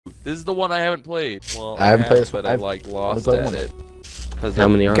This is the one I haven't played. Well, I haven't played this but one. I like lost at it. How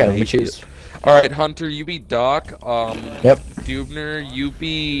many are Okay, there? let me choose. All right, Hunter, you be Doc. Yep. Dubner, you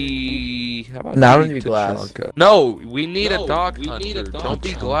be. How about No, I you don't need to be Glass. Tachanka? No, we need a Doc Hunter. Don't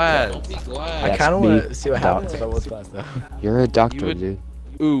be Glass. I kind of want to see what happens if I was Glass though. You're a doctor, You would- dude.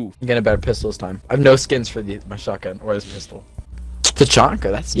 Ooh. I'm getting a better pistol this time. I have no skins for my shotgun or this pistol. Tachanka,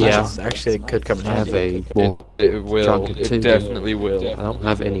 that's Yeah. nice. Actually, it could come in I have handy. a well, It will. Tachanka It too. definitely will. I don't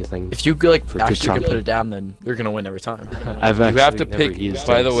have anything. If you like For actually can Tachanka. put it down, then you're gonna win every time. I've You have to actually never pick. used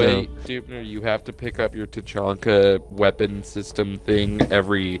By it, the way, so- Dubner, you have to pick up your Tachanka weapon system thing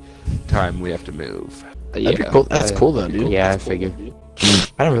every time we have to move. That'd be cool. That's cool though, dude. Yeah, I figured.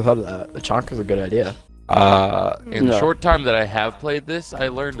 I never thought of that. Tachanka's a good idea. In the No. short time that I have played this, I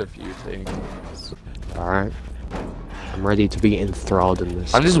learned a few things. Alright. I'm ready to be enthralled in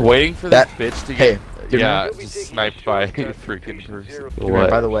this. I'm just waiting for That- this bitch to Hey, get. you Yeah, remember- just sniped by a freaking person. What?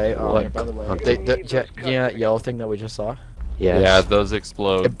 By the way, What? yeah, that yellow thing that we just saw. Yes. Yeah, those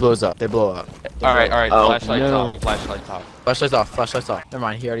explode. It blows up. They blow up. Alright, alright, Oh, flashlights no. off, flashlights off. Flashlights off. Flashlights off. Never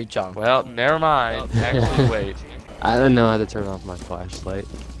mind. He already jumped. Well, never mind. Actually, wait. I don't know how to turn off my flashlight.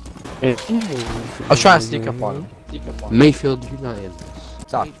 I was trying to sneak up on him. Mayfield, you're not in this.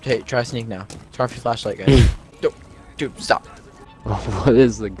 Stop. Hey, try to sneak now. Turn off your flashlight, guys. Dude, stop. What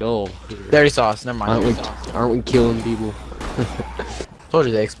is the goal? They already saw us. Never mind. Aren't we killing people? Told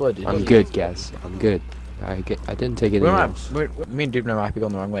you they exploded. I'm good, guys. I'm good. I didn't take it. Me and Dubner might be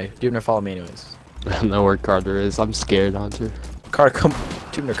going the wrong way. Dubner, follow me anyways. I don't know where Carter is. I'm scared, Hunter. Carter, come.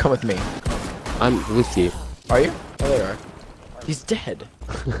 Dubner, come with me. I'm with you. Are you? Oh, there you are. He's dead.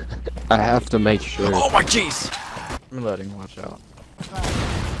 I have to make sure. Oh my jeez! I'm reloading. Watch out.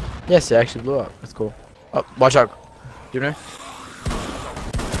 Yes, it actually blew up. That's cool. Oh, watch out. Dubner.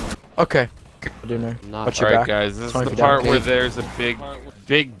 Okay. Dubner. Not Watch your Alright, back. guys, this is Tony, the if you're part down. where there's a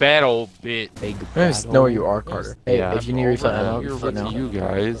big battle bit. big. I just know where you are, Carter. Hey, Yeah. if you need refill ammo, You're refill with now. you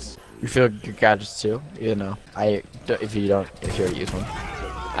guys. You feel your gadgets too? You know. If you already use one.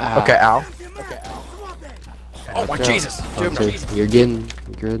 Ah, Okay, ow. Oh my okay. Jesus! Hunter, you're getting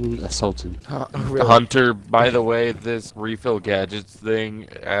assaulted. Really? Hunter, by the way, this refill gadgets thing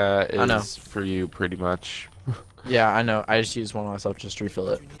know. is for you pretty much. Yeah, I know. I just used one myself just to refill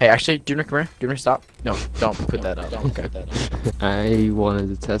it. Hey, actually, Dubner, come here. Dubner, stop. No, don't put that up. Okay. I wanted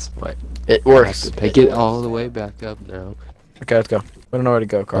to test, but It I have works. to pick it all the way back up now. Okay, let's go. We don't know where to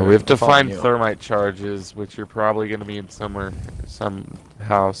go, Carter. We have to I'm following find you. thermite charges, which are probably going to be in some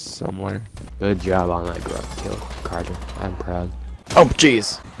house somewhere. Good job on that grub kill, Carter. I'm proud. Oh,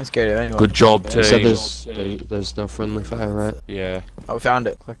 jeez. I scared you. Anyway. Good job, So team. there's no friendly fire, right? Yeah. Oh, we found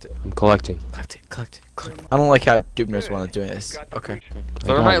it. Collect it. I'm collecting. Collect it. I don't like how Dubner's one is doing this. Okay.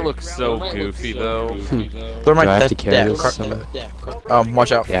 Thermite looks so goofy, though. Thermite, Do I have to that- carry yeah, this?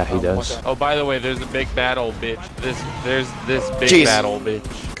 watch out. Yeah, he does. Oh, by the way, there's a big battle, bitch. There's this big Jeez. battle,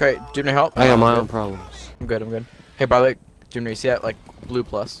 bitch. Okay, Dubner, help. I got my own problems. I'm good. Hey, by the way, Dubner, you see that, like, blue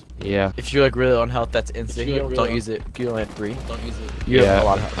plus? Yeah. If you're, like, really on health, that's instant heal. Don't use it. If you only have 3, don't use it. You have a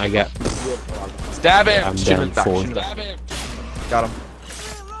lot of health. I got. Stab him! I'm Shoot down him back, 4. shoot him back. Got him.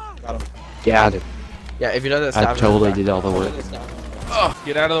 Got it. Yeah, if you know that, I stab him totally back. did all the work. Oh,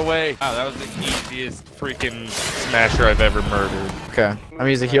 get out of the way. Wow, that was the easiest freaking smasher I've ever murdered. Okay, I'm gonna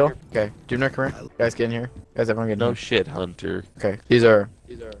use a heal. Okay, Dubner, come here. Guys, get in here. Guys, everyone get in No here. shit, Hunter. Okay, these are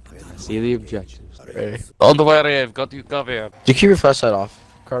See the objectives. ready. On the way, I've got you covered. Do you keep your flashlight off,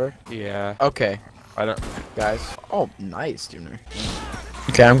 Carter? Yeah. Okay, I don't. guys. Oh, nice, Dubner.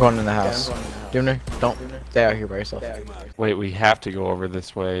 Okay, I'm going in the house. Dubner, don't stay out here by yourself. Okay, Wait, we have to go over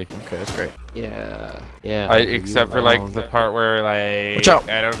this way. that's great. Yeah. Yeah. Except for like the part where like Watch out.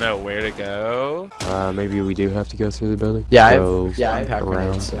 I don't know where to go. Maybe we do have to go through the building. Yeah, So, I've had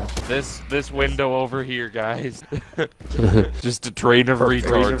around. grenades. So. This window over here, guys. Just a train of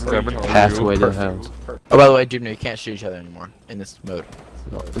retards coming through. Pathway to hell. Oh, by the way, Dubner, you can't shoot each other anymore in this mode.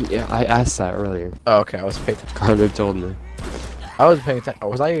 Yeah, I asked that earlier. Oh, okay, I was paying attention. Carter told me. I was paying attention. Oh,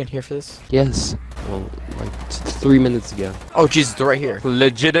 was I even here for this? Yes. Well, like 3 minutes ago. Oh, Jesus, they're right here.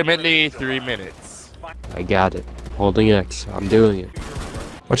 Legitimately 3 minutes. I got it. Holding X. I'm doing it.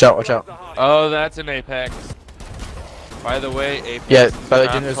 Watch out, watch out. Oh, that's an Apex. By the way, Apex. Yeah, is by the way,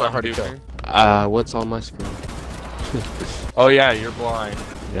 not Junior's fun, not hard to Dubner. kill. What's on my screen? Oh yeah, you're blind.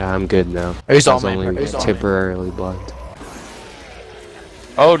 Yeah, I'm good now. Are you I was man? only Are you temporarily blind.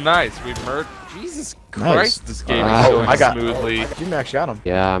 Oh nice, we murdered. Jesus Christ, this game is going I got- smoothly. Dubner actually got him.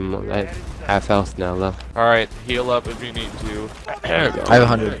 Yeah, I'm at half health now, though. All right, heal up if you need to. I have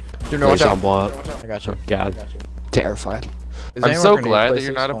 100. Dubner, watch Please don't out. blow up. I got you. God. Terrified. Is I'm anyone so grenade glad that places?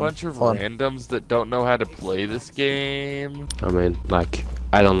 you're not a Hold on. bunch of Hold on. randoms that don't know how to play this game. I mean, like,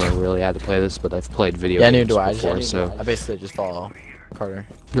 I don't know really how to play this, but I've played video Yeah, neither games do I. before, so I basically just follow Carter.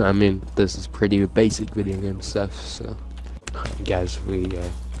 I mean, this is pretty basic video game stuff. So, guys, we need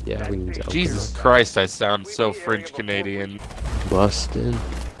to open Jesus this. Christ, I sound so French Canadian. Bustin'.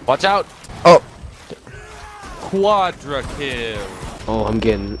 Watch out! Oh, Quadra kill. Oh, I'm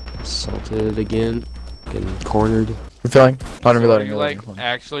getting assaulted again. Getting cornered. refilling. On So are reloading. you like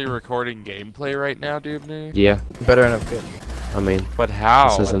actually recording gameplay right now, Dubner? Yeah, Better end up good. I mean, But how?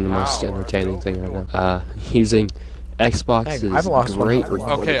 this isn't the most entertaining thing right now. Using Xbox Hey, is I've lost one. great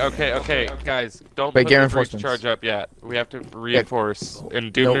recording. Okay, guys, don't Wait, put get the breach reinforcements. charge up yet. We have to reinforce. And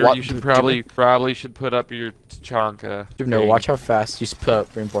No, Dubner, what- you should Dubner- probably should put up your Tachanka. Dude, no, thing. watch how fast you put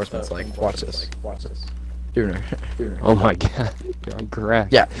up reinforcements. Like, watch this. Dude, no. Oh my god, you're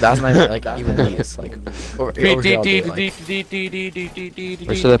correct. Yeah, that's not even, like, even these. Like, over here, I'll do it, like,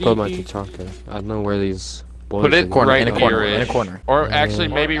 Where should I put my Tachanka? I don't know where these boys Put it are. corner, right in a corner, here-ish. in a corner. Or actually,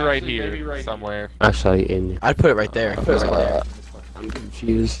 maybe right here somewhere. Actually, in. I'd put it right there. Put it right there. I'm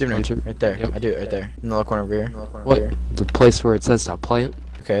confused. Dude, no, Hunter. right there. Yep. I do it right there. In the little corner over here. What? The place where it says stop playing?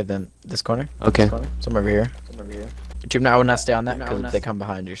 Okay, then this corner. Okay. Some over here. Dude, now I would not stay on that because if they come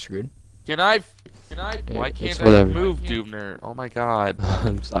behind, you're screwed. Can I? Why it's can't I whatever. move, Dubner? Oh my god.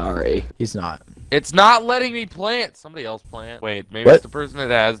 I'm sorry. He's not. It's not letting me plant. Somebody else plant. Wait, maybe What? it's the person that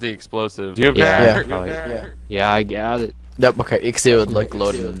has the explosive. Dubner? Yeah, Yeah. Yeah, I got it. Yep, okay, because it would like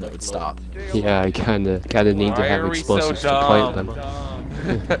load and then it would stop. Yeah, I kinda need to Why have are we so explosives to plant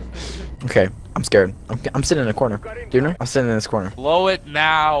them. Okay, I'm scared. I'm sitting in a corner. Dude, no? I'm sitting in this corner. Blow it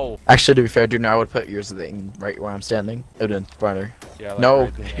now. Actually, to be fair, dude, no, I would put yours thing right where I'm standing. It would have been farther. Yeah, like No,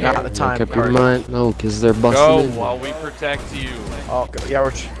 right there. not at the time. Make up your Carter. mind. No, because they're busting Go in. while we protect you. Oh, go. Yeah,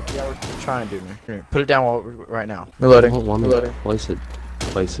 we're trying to do it. Here, put it down right now. Reloading. Don't want me to place it.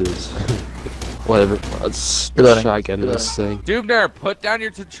 Places. Whatever. Let's Reloading. shotgun this thing. Dubner, put down your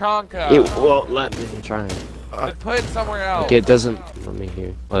Tachanka. It won't let me try. Put it somewhere else. Okay, it doesn't let me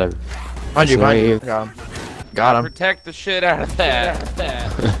hear. Whatever. Behind you, It's right behind you. here. Got him. Got him. Protect the shit out of that.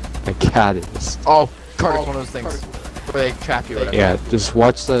 I got it. Oh, Carter's one of those things where they trap you. Or whatever. Yeah, just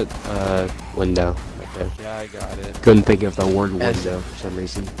watch that window right there. Yeah, I got it. Couldn't think of the word Yes. window for some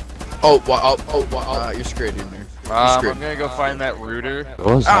reason. You're screwed, dude. I'm gonna go find that router.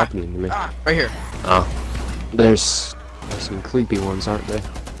 What was happening to me? Right here. Oh. There's some creepy ones, aren't there?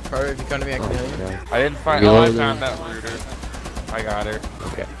 Carter, if you come to me, I can heal you. Okay. I didn't find. Oh, I Reloading. found that router. I got her.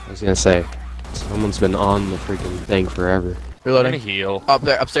 Okay. I was gonna say, someone's been on the freaking thing forever. I'm gonna Reloading. heal. Up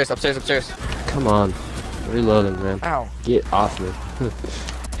there, upstairs. Come on. Reloading, man. Ow. Get off me.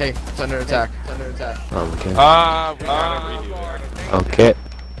 Hey, it's under attack. Oh, okay. We gotta redo it. Okay.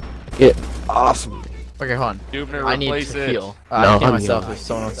 Get off me. Okay, hold on. Dubner, I need replace to it. heal. No, I can heal I'm myself healing. if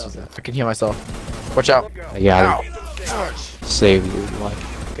someone else does that. I can heal myself. Watch out. I got it. Save your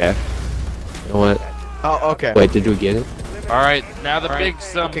life. Okay. You know what? Oh, okay. Wait, did we get it? All right, now the big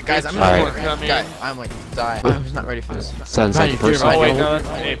Okay, guys, I'm in Alright. the corner. coming. Guys, I'm like dying. I was not ready for this. Sounds Behind like a you, person. Behind Oh wait, you. no, it's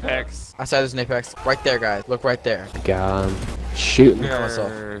an Apex. Outside there's an apex. Right there, guys. Look right there. God, I'm shooting. Yeah.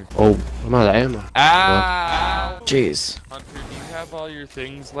 myself. Oh, I'm out of ammo. Ow! Jeez. Hunter, do you have all your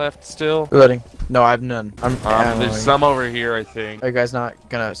things left still? Reloading. No, I have none. I'm There's some over here, I think. Are you guys not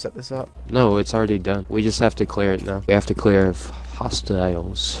gonna set this up? No, it's already done. We just have to clear it now. We have to clear of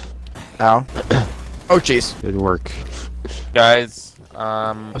hostiles. Ow. Oh, jeez. Good work. Guys,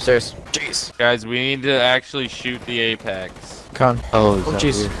 Upstairs. Jeez. guys, we need to actually shoot the Apex. Con. Oh, is Oh, that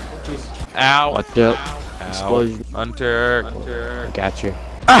jeez. weird? Ow! Watch out. Ow. Explosion. Hunter. Got you.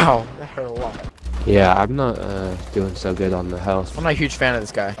 Ow. That hurt a lot. Yeah, I'm not doing so good on the health. I'm not a huge fan of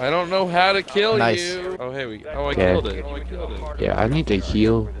this guy. I don't know how to kill Nice. you. Oh, hey, I Okay. killed it. Yeah, I need to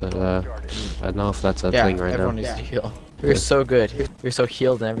heal, but I don't know if that's a Yeah, thing right everyone now. needs to heal. You're so good. You're so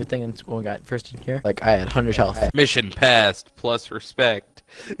healed and everything. And when we got first in here, like I had 100 health. Mission passed, plus respect.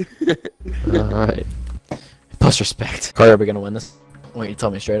 Alright. Plus respect. Carter, are we gonna win this? Wait, you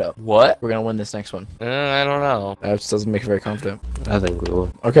tell me straight up. What? We're gonna win this next one. I don't know. That just doesn't make me very confident. I think we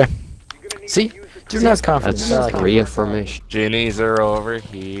will. Okay. See? Dude, not as confident. That's I like it. reaffirmation. Jennies are over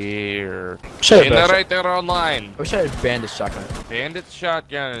here. Shut And up. they're right there online. I wish I had bandit shotgun. Bandit's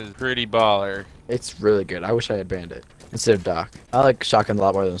shotgun is pretty baller. It's really good. I wish I had bandit instead of doc. I like shotgun a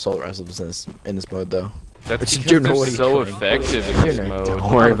lot more than assault rifles in this mode though. That's But you because do know they're what he's so doing. effective in You this know. mode.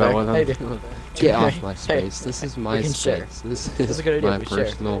 Don't worry about what Hey, I'm dude. doing. Get off my Hey, space. This is my we can share. space. This That's is a good idea. my We share.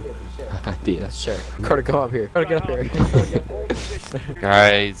 personal idea. Sure. Carter, come up here. Carter, get up here.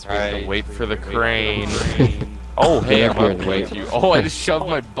 Guys, we have to wait for the crane. Oh, hey, Get I'm up here up and wait. with you. Oh, I just shoved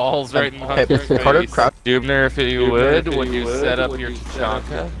my balls right in Hey, Hunter's Carter, face. crouch. Dubner, if you would you set up your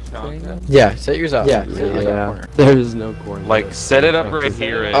Tachanka thing? Yeah, set yours up. Yeah, Yeah, there's no corner. Like, set it up right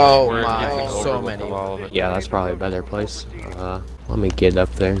here. And Oh where it my, gives an so overlook many. of all of it. Yeah, that's probably a better place. Let me get up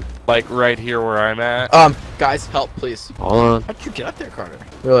there. Like, right here where I'm at. Guys, help, please. Hold on, How'd you get up there, Carter?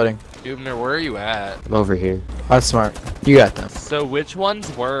 Reloading. Dubner, where are you at? I'm over here. That's smart. You got them. So, which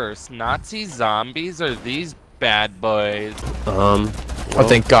one's worse? Nazi zombies or these bad boys? Oh,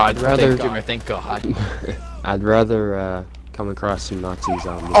 thank God. I'd rather- Thank God. I'd rather come across some Nazi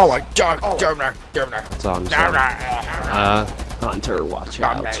zombies. Oh my God, Dubner. That's all I'm saying. Hunter, watch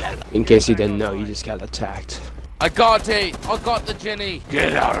out. In case you didn't know, you just got attacked. I got it! I got the Jenny!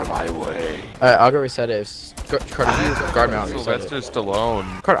 Get out of my way! Alright, I'll go reset it. Carter, you guard me. I'll reset it. Sylvester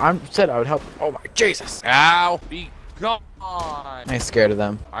Stallone. Carter, I said I would help. Oh my Jesus. Ow! Be gone! I ain't scared of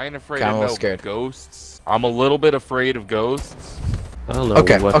them. I ain't afraid Okay, I'm a of little no scared. ghosts. I'm a little bit afraid of ghosts. I don't know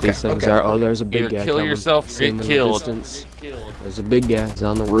Okay, what okay, these things okay. are. Oh, there's a big Either guy kill coming. yourself or See him get in the killed. distance. There's a big guy. He's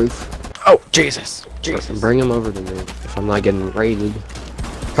on the roof. Oh Jesus. Jesus. Bring him over to me if I'm not getting raided.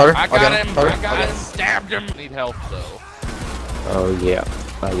 Carter, I I'll got get him! Carter, I got I'll get him! Stabbed him! Need help though. Oh yeah,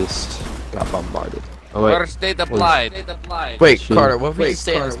 I just got bombarded. Oh wait, First aid applied. Wait, Shoot. Carter, what if we just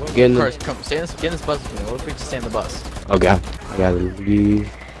stay in this? Get in the- Carter, come, stay in this bus with me. What if we just stay in the bus? oh god, I got him.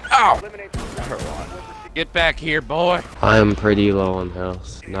 Ow! Get back here, boy. I am pretty low on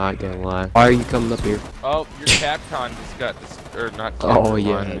health. Not gonna lie. Why are you coming up here? Oh, your Capcom just got or not. Oh, Capcom,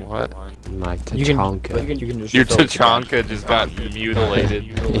 yeah. What? My You can Tachanka. just Your refill it. Tachanka just got mutilated.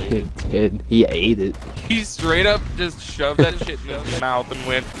 He ate it. He straight up just shoved that shit in his mouth and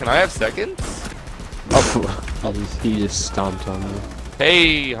went, "Can I have seconds?" He just stomped on me.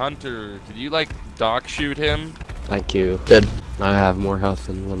 Hey, Hunter, did you like dock shoot him? Thank you. Did. I have more health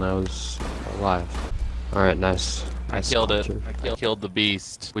than when I was alive. Alright, nice. I Nice killed it. Hunter. I killed the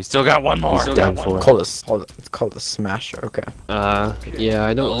beast. We still got one more. He's down for it. It's called the Smasher. Okay. Yeah,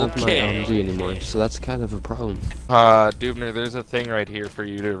 I don't have my Okay. LMG anymore, so that's kind of a problem. Dubner, there's a thing right here for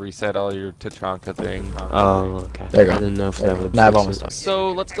you to reset all your Tachanka thing. Oh, okay. There you go. I didn't know if that would Nah, I've fix almost it. done.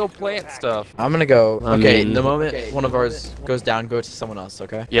 So let's go plant stuff. I'm gonna go. I Okay, mean- the moment one of ours goes down, go to someone else.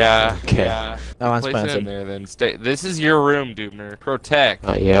 Okay. Yeah. Okay. Yeah. That one's Place it in planted. there then. Stay. This is your room, Dubner. Protect.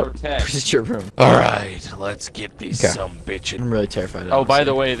 Yep. Protect. This is your room. All right, let's get these Okay. some bitches. I'm really terrified. Oh, by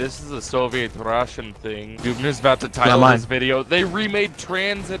the way, this is a Soviet-Russian thing. Dubner's about to title mine. this video. They remade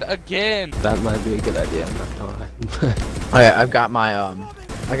Transit again. That might be a good idea, I'm not gonna lie. Okay, I've got my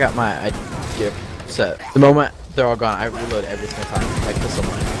gear set. The moment they're all gone, I reload every single time. Like this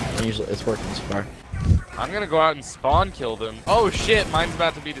one, and usually it's working so far. I'm gonna go out and spawn kill them. Oh shit, mine's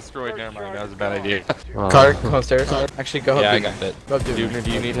about to be destroyed. Never mind, that was a bad idea. Oh. Carter, come upstairs. Actually, go help. Yeah, I Dubner. got it. Go help Dubner. Dubner,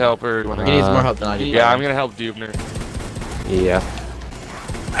 do you need help or? He needs more help than I do. Yeah, I'm gonna help Dubner. Yeah.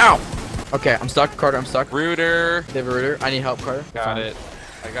 Ow! Okay, I'm stuck. Carter, I'm stuck. Rooter. They have a rooter. I need help, Carter. Got it.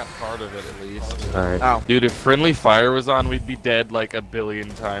 I got part of it at least. Alright. Ow. Dude, if friendly fire was on, we'd be dead like a billion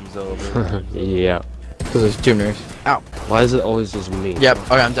times over. Yeah. Because there's two nerds. Ow. Why is it always just me? Yep.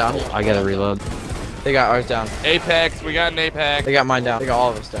 Okay, I'm down. I gotta reload. They got ours down. Apex, we got an Apex. They got mine down. They got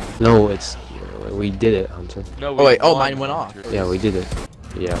all of us down. No, it's... We did it, Hunter. No, Oh wait. Oh, won. mine went off. Yeah, we did it.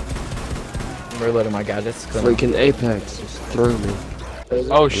 Yeah. I'm reloading my gadgets. 'cause I'm- Freaking Apex just threw me.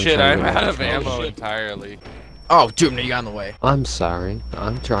 Oh shit, trying I'm to out of watch. ammo entirely. Oh, dude, you got in the way. I'm sorry.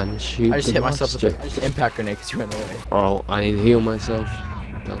 I'm trying to shoot I just the hit myself with monster. an impact grenade because you went in the way. Oh, I need to heal myself.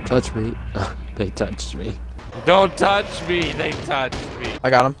 Don't touch me. They touched me. Don't touch me, they touched me. I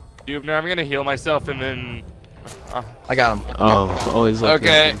got him. Dubner, I'm gonna heal myself and then... I got him. Oh, always looking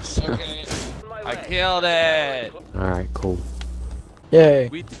Okay, at things. okay. I killed it. Alright, cool. Yay.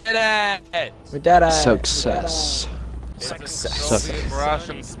 We did it. We did it. Success. Success.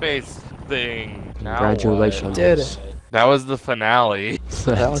 Russian space thing. Now Congratulations. what? Did it. That was the finale.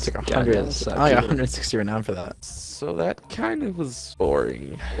 That one took Goddamn 100. sucky. I got 160 renown for that. So that kind of was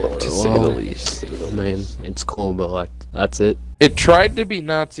boring, to say the Well, least. I mean, it's cool, but like, that's it. It tried to be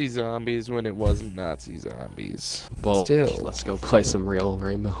Nazi zombies when it wasn't Nazi zombies. Well, Still. let's go play some real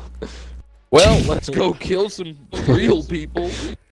Rainbow. Well, let's go kill some real people.